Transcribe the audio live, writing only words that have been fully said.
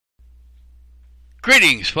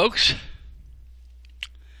Greetings, folks.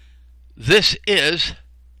 This is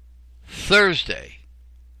Thursday,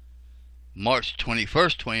 March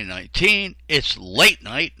 21st, 2019. It's late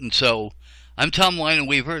night, and so I'm Tom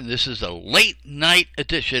Weiner-Weaver, and this is a late night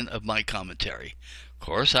edition of my commentary. Of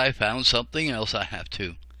course, I found something else I have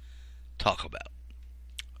to talk about.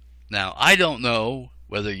 Now, I don't know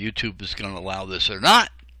whether YouTube is going to allow this or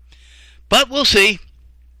not, but we'll see.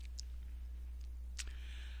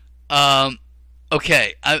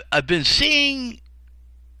 Okay, I've been seeing,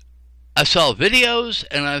 I saw videos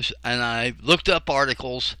and I looked up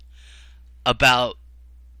articles about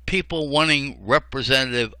people wanting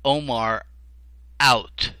Representative Omar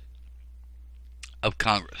out of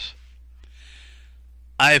Congress.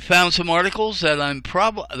 I found some articles that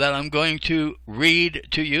I'm going to read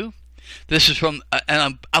to you. This is from,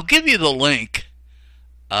 and I'll give you the link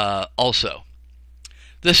also.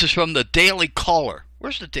 This is from the Daily Caller.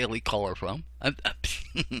 Where's the Daily Caller from?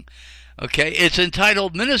 Okay, it's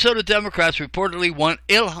entitled, Minnesota Democrats reportedly want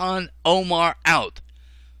Ilhan Omar out.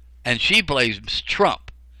 And she blames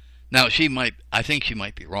Trump. Now, I think she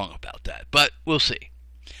might be wrong about that, but we'll see.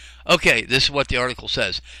 Okay, this is what the article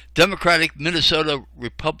says. Democratic Minnesota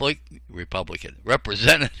Republican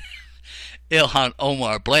Representative Ilhan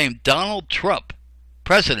Omar blamed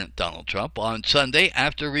President Donald Trump on Sunday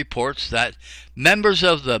after reports that members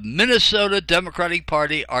of the Minnesota Democratic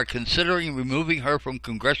Party are considering removing her from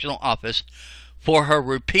congressional office for her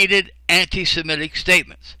repeated anti-Semitic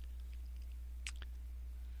statements.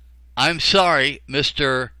 "I'm sorry,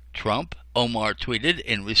 Mr. Trump," Omar tweeted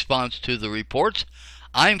in response to the reports.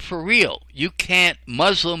 "I'm for real. You can't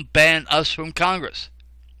Muslim ban us from Congress."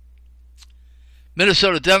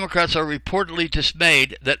 Minnesota Democrats are reportedly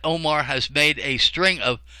dismayed that Omar has made a string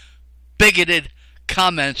of bigoted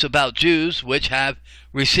comments about Jews, which have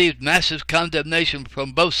received massive condemnation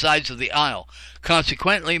from both sides of the aisle.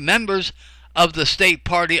 Consequently, members of the state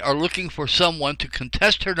party are looking for someone to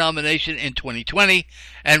contest her nomination in 2020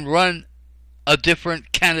 and run a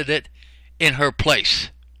different candidate in her place.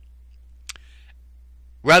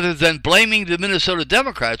 Rather than blaming the Minnesota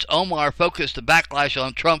Democrats, Omar focused the backlash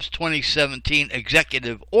on Trump's 2017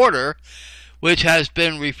 executive order, which has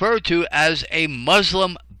been referred to as a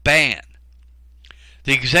Muslim ban.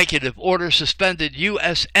 The executive order suspended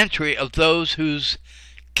U.S. entry of those whose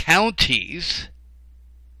counties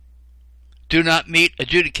do not meet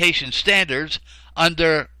adjudication standards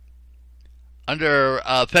under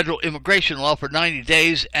federal immigration law for 90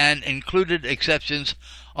 days and included exceptions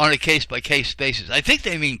on a case-by-case basis. I think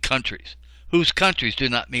they mean countries. Whose countries do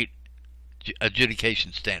not meet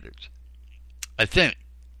adjudication standards. I think.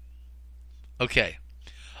 Okay.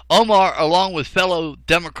 Omar, along with fellow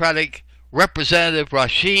Democratic Representative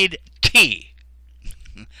Rashid T.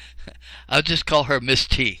 I'll just call her Miss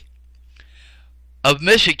T. of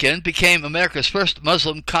Michigan, became America's first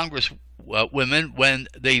Muslim Congresswomen when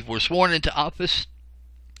they were sworn into office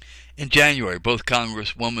in January. Both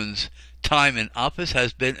Congresswomen's time in office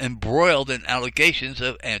has been embroiled in allegations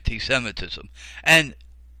of anti-Semitism. And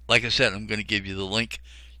like I said, I'm going to give you the link.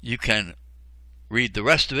 You can read the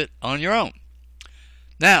rest of it on your own.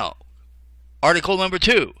 Now, article number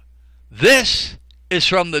 2. This is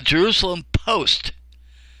from the Jerusalem Post.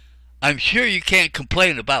 I'm sure you can't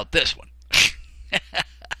complain about this one.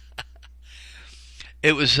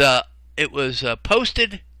 It was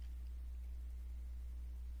posted.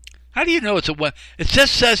 How do you know it's a one? It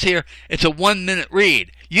just says here it's a 1-minute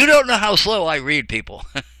read. You don't know how slow I read, people.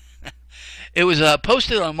 It was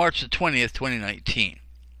posted on March the 20th, 2019.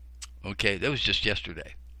 Okay, that was just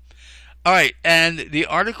yesterday. All right, and the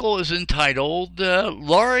article is entitled,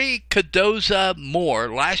 Lori Cardoza-Moore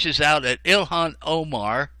lashes out at Ilhan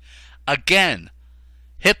Omar again,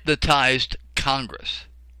 hypnotized Congress.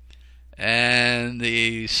 And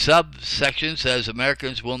the subsection says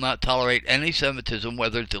Americans will not tolerate any Semitism,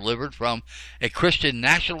 whether delivered from a Christian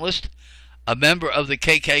nationalist, a member of the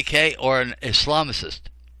KKK, or an Islamist.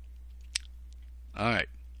 All right.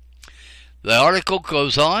 The article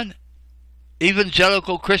goes on.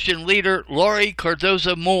 Evangelical Christian leader Lori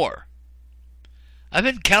Cardoza-Moore. I've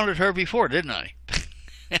encountered her before, didn't I?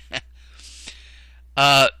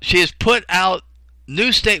 She has put out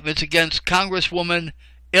new statements against Congresswoman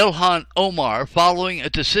Ilhan Omar following a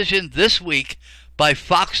decision this week by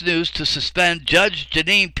Fox News to suspend Judge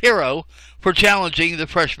Jeanine Pirro for challenging the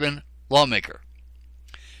freshman lawmaker.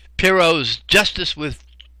 Pirro's justice with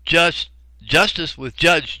Judge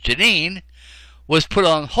Jeanine was put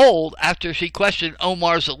on hold after she questioned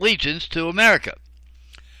Omar's allegiance to America.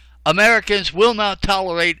 Americans will not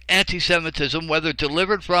tolerate anti-Semitism, whether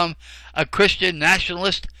delivered from a Christian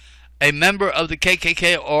nationalist, a member of the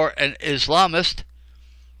KKK, or an Islamist,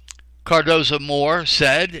 Cardozo-Moore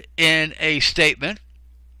said in a statement,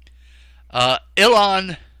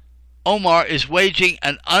 Ilhan Omar is waging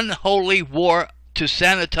an unholy war to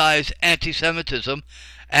sanitize anti-Semitism,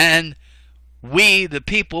 and we, the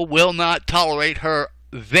people, will not tolerate her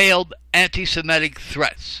veiled anti-Semitic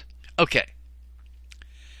threats. Okay.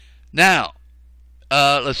 Now,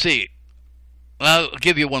 let's see. I'll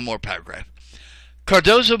give you one more paragraph.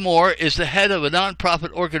 Cardozo-Moore is the head of a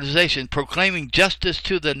nonprofit organization proclaiming justice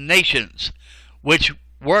to the nations, which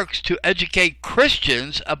works to educate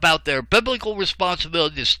Christians about their biblical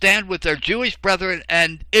responsibility to stand with their Jewish brethren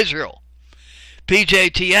and Israel.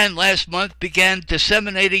 PJTN last month began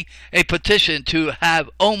disseminating a petition to have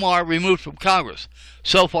Omar removed from Congress.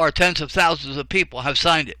 So far, tens of thousands of people have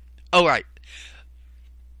signed it. All right.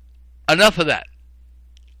 Enough of that.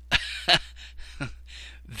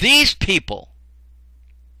 These people,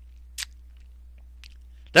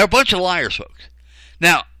 they're a bunch of liars, folks.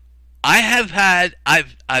 Now, I've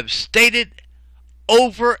stated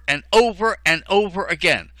over and over and over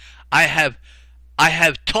again. I have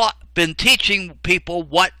been teaching people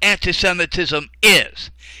what anti-Semitism is.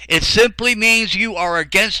 It simply means you are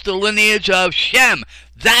against the lineage of Shem.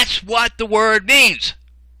 That's what the word means.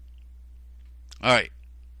 All right.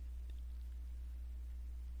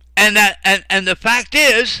 And the fact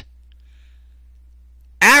is,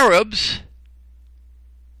 Arabs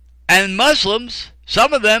and Muslims,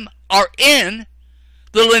 some of them, are in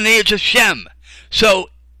the lineage of Shem. So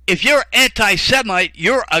if you're anti-Semite,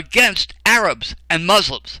 you're against Arabs and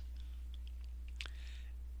Muslims.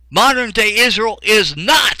 Modern day Israel is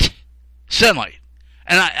not Semite.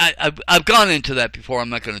 And I've gone into that before. I'm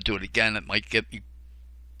not going to do it again. It might get me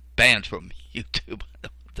banned from YouTube.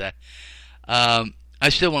 I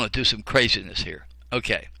still want to do some craziness here.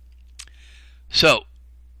 Okay. So,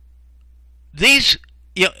 these,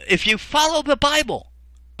 if you follow the Bible,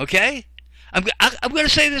 okay? I'm going to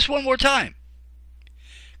say this one more time.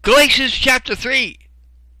 Galatians chapter 3.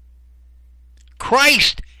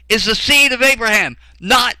 Christ is the seed of Abraham,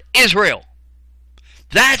 not Israel.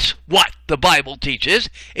 That's what the Bible teaches.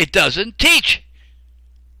 It doesn't teach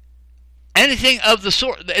anything of the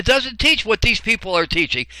sort. It doesn't teach what these people are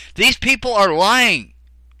teaching. These people are lying.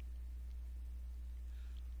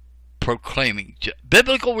 Proclaiming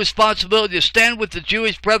biblical responsibility to stand with the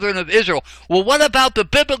Jewish brethren of Israel. Well, what about the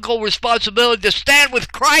biblical responsibility to stand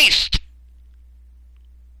with Christ?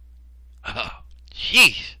 Oh,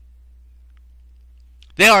 jeez.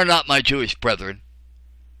 They are not my Jewish brethren.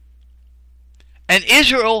 And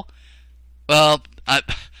Israel, well,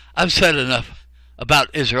 I've said enough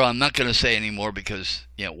about Israel. I'm not going to say anymore because,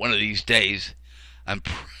 one of these days,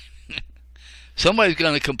 somebody's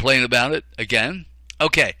going to complain about it again.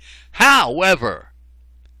 Okay. However,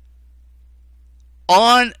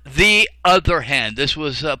 on the other hand, this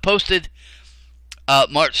was posted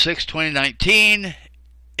March 6, 2019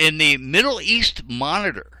 in the Middle East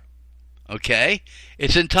Monitor. Okay?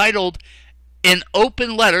 It's entitled, "In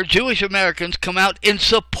Open Letter, Jewish Americans Come Out in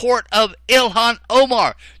Support of Ilhan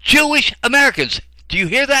Omar." Jewish Americans. Do you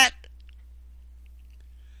hear that?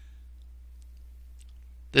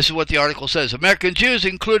 This is what the article says. American Jews,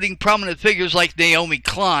 including prominent figures like Naomi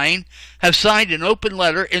Klein, have signed an open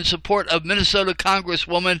letter in support of Minnesota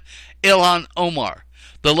Congresswoman Ilhan Omar.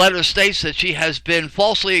 The letter states that she has been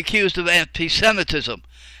falsely accused of anti-Semitism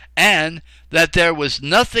and that there was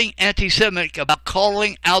nothing anti-Semitic about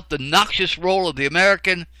calling out the noxious role of the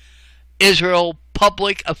American Israel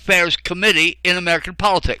Public Affairs Committee in American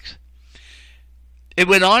politics. It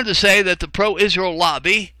went on to say that the pro-Israel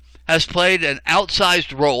lobby has played an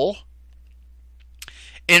outsized role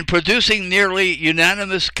in producing nearly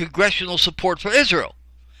unanimous congressional support for Israel,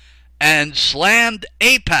 and slammed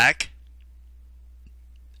AIPAC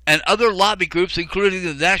and other lobby groups, including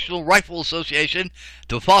the National Rifle Association,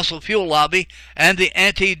 the Fossil Fuel Lobby, and the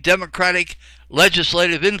anti-democratic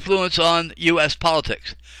legislative influence on U.S.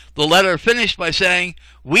 politics. The letter finished by saying,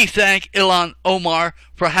 "We thank Ilhan Omar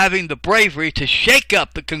for having the bravery to shake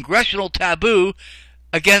up the congressional taboo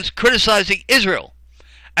against criticizing Israel.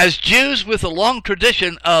 As Jews with a long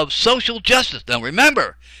tradition of social justice," now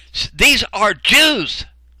remember, these are Jews.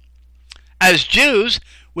 As Jews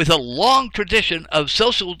with a long tradition of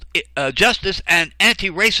social justice and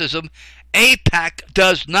anti-racism, AIPAC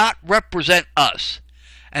does not represent us,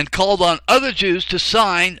 and called on other Jews to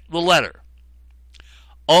sign the letter.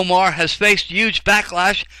 Omar has faced huge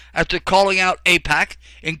backlash after calling out AIPAC,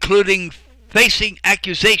 including facing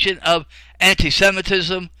accusation of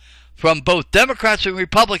anti-Semitism from both Democrats and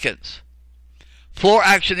Republicans. floor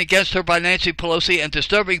action against her by Nancy Pelosi, and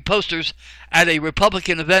disturbing posters at a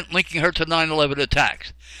Republican event linking her to 9/11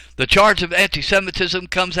 attacks. The charge of anti-Semitism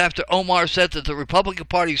comes after Omar said that the Republican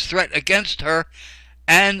Party's threat against her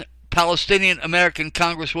and Palestinian-American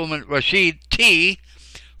Congresswoman Rashid T.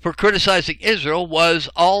 for criticizing Israel was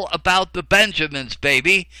all about the Benjamins,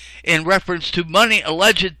 baby, in reference to money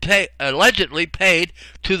allegedly paid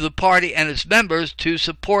to the party and its members to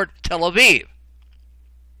support Tel Aviv.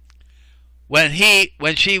 When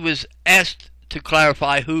she was asked to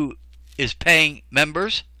clarify who is paying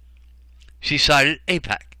members, she cited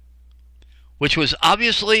AIPAC, which was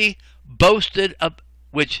obviously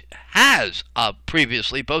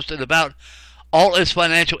previously boasted about all its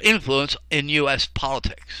financial influence in U.S.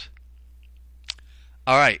 politics.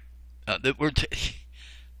 All right,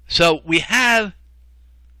 so we have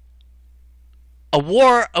a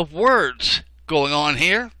war of words going on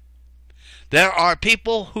here. There are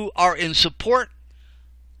people who are in support,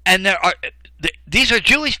 and these are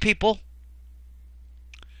Jewish people.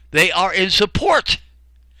 They are in support,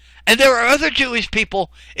 and there are other Jewish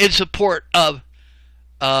people in support of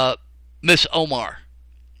Miss Omar.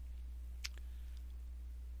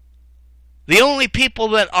 The only people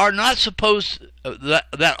that are not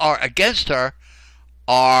that are against her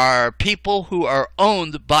are people who are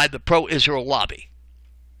owned by the pro-Israel lobby.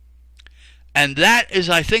 And that is,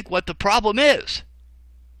 I think, what the problem is.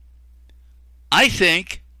 I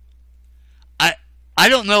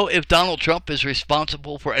don't know if Donald Trump is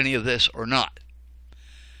responsible for any of this or not.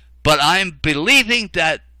 But I'm believing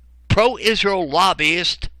that pro-Israel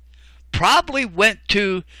lobbyists probably went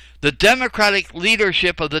to the Democratic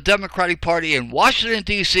leadership of the Democratic Party in Washington,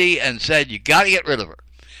 D.C. and said, you got to get rid of her.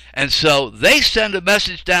 And so they send a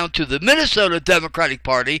message down to the Minnesota Democratic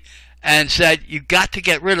Party and said, you got to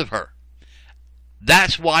get rid of her.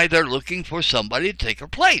 That's why they're looking for somebody to take her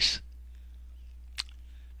place.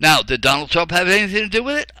 Now, did Donald Trump have anything to do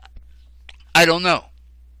with it? I don't know.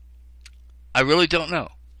 I really don't know.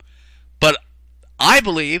 But I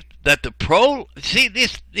believe that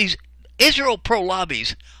these Israel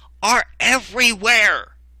pro-lobbies are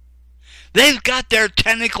everywhere. They've got their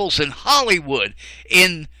tentacles in Hollywood,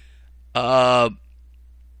 in the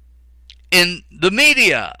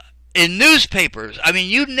media, in newspapers. I mean,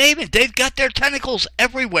 you name it. They've got their tentacles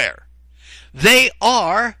everywhere. They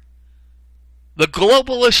are the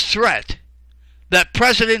globalist threat that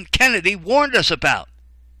President Kennedy warned us about.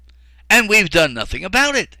 And we've done nothing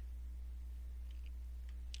about it.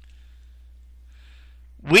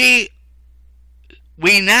 We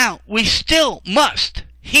still must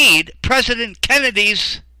heed President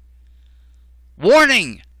Kennedy's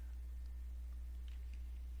warning.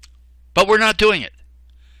 But we're not doing it.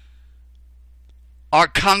 Our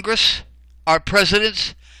Congress, our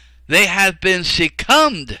presidents, they have been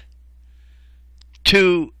succumbed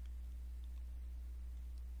to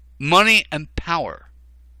money and power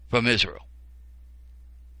from Israel.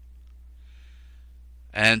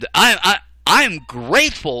 And I'm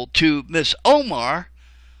grateful to Miss Omar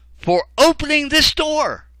for opening this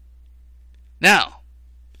door. Now,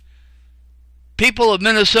 people of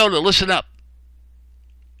Minnesota, listen up.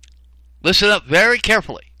 Listen up very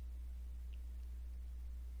carefully.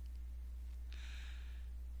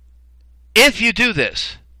 If you do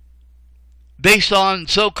this based on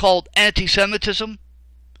so-called anti-Semitism,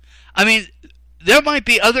 I mean, there might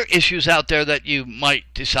be other issues out there that you might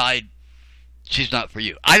decide she's not for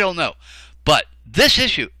you. I don't know. But this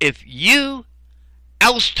issue, if you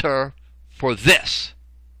oust her for this,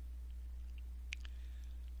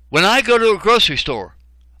 when I go to a grocery store,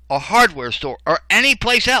 a hardware store, or any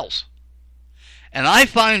place else, and I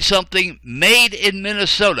find something made in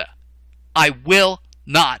Minnesota, I will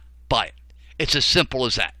not buy it. It's as simple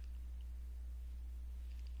as that.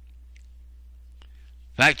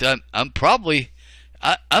 In fact, I'm probably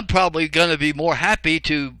going to be more happy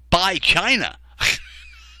to buy China.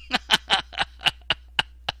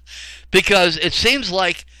 Because it seems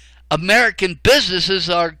like American businesses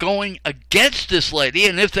are going against this lady,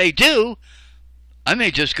 and if they do, I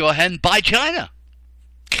may just go ahead and buy China.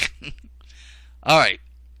 All right.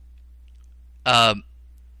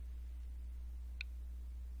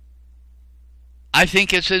 I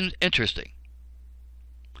think it's interesting.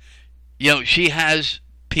 You know, she has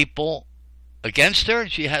people against her.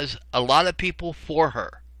 She has a lot of people for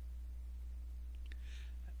her.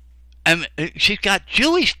 And she's got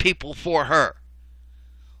Jewish people for her.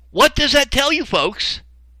 What does that tell you, folks?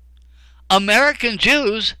 American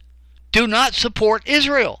Jews do not support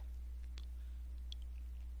Israel.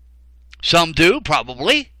 Some do,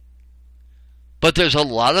 probably. But there's a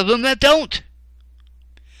lot of them that don't.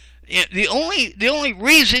 The only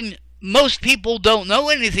reason most people don't know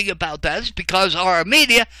anything about that is because our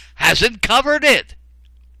media hasn't covered it.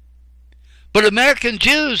 But American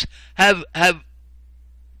Jews have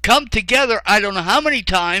come together, I don't know how many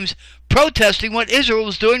times, protesting what Israel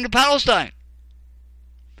was doing to Palestine.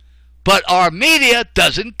 But our media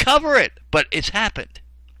doesn't cover it. But it's happened.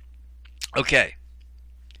 Okay.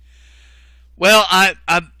 Well,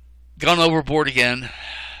 I've gone overboard again.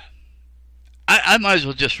 I might as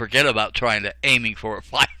well just forget about trying to aiming for a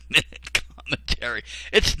 5-minute commentary.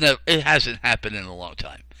 It hasn't happened in a long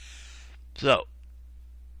time. So,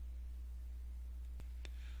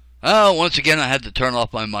 once again, I had to turn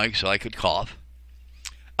off my mic so I could cough.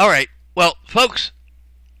 All right. Well, folks,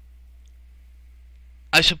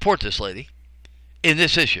 I support this lady in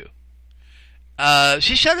this issue.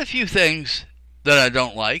 She said a few things that I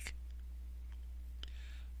don't like,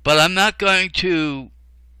 but I'm not going to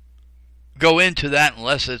go into that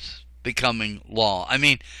unless it's becoming law. I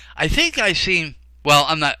mean, I think I seen. Well,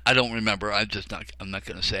 I don't remember. I'm not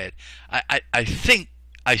going to say it. I think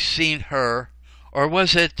I seen her, or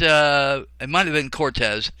was it? It might have been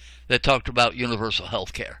Cortez that talked about universal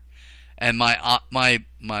health care. And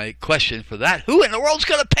my question for that: who in the world's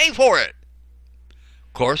going to pay for it?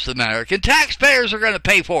 Of course, the American taxpayers are going to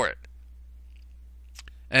pay for it.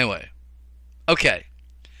 Anyway, okay.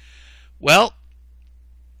 Well,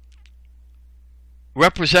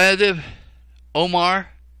 Representative Omar,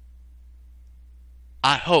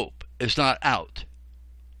 I hope, is not out.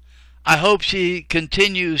 I hope she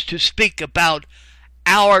continues to speak about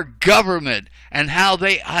our government and how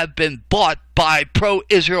they have been bought by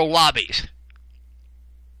pro-Israel lobbies.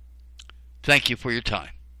 Thank you for your time.